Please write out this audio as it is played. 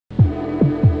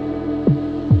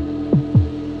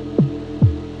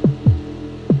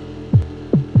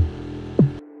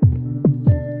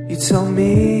tell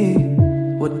me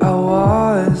what I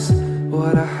was,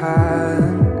 what I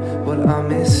had, what I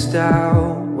missed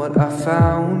out, what I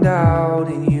found out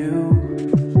in you.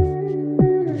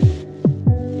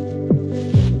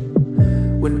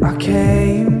 When I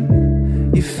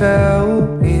came, you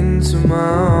fell into my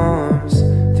arms.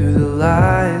 Through the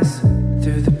lies,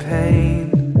 through the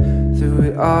pain, through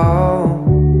it all.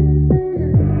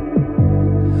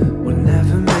 We're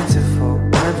never meant to fall,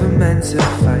 never meant to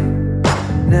fight.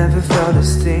 Never felt a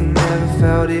sting, never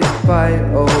felt it bite.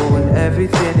 Oh, when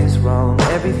everything is wrong,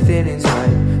 everything is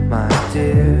right, my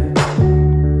dear.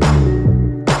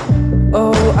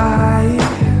 Oh, I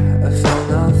felt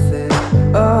nothing,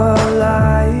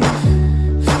 alive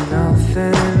for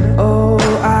nothing. Oh,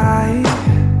 I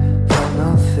felt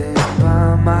nothing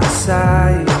by my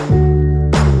side.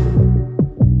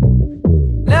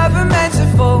 Never meant to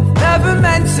fall, never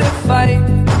meant to fight.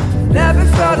 Never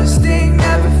felt a sting,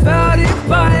 never felt it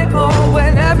bite. Oh,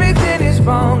 when everything is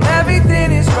wrong,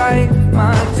 everything is right,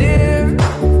 my dear.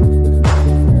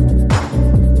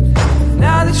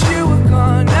 Now that you are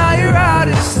gone, now you're out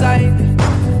of sight.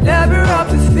 Never up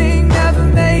to think, never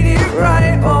made it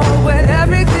right. Oh, when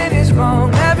everything is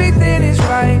wrong, everything is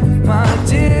right, my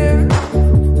dear.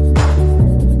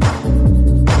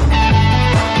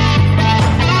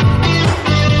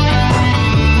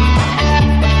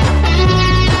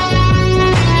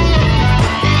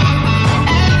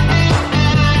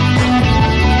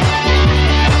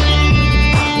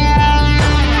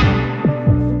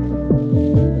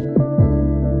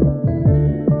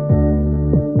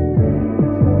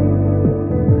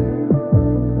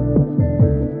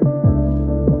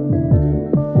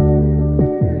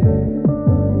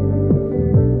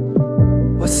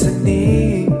 What's the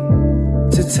need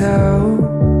to tell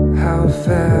how it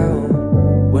felt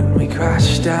when we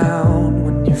crashed down,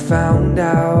 when you found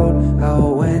out how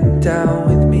it went down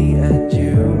with me and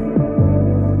you?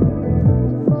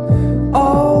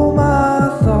 All my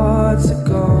thoughts are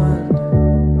gone.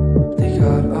 They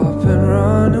got up and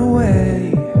run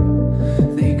away.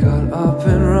 They got up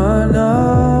and run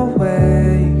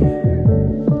away.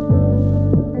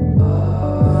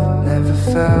 Never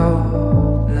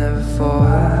felt, never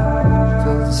fought,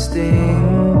 felt the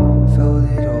sting, felt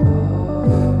it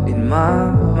all. In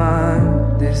my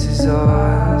mind, this is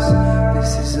ours,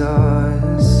 this is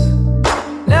ours.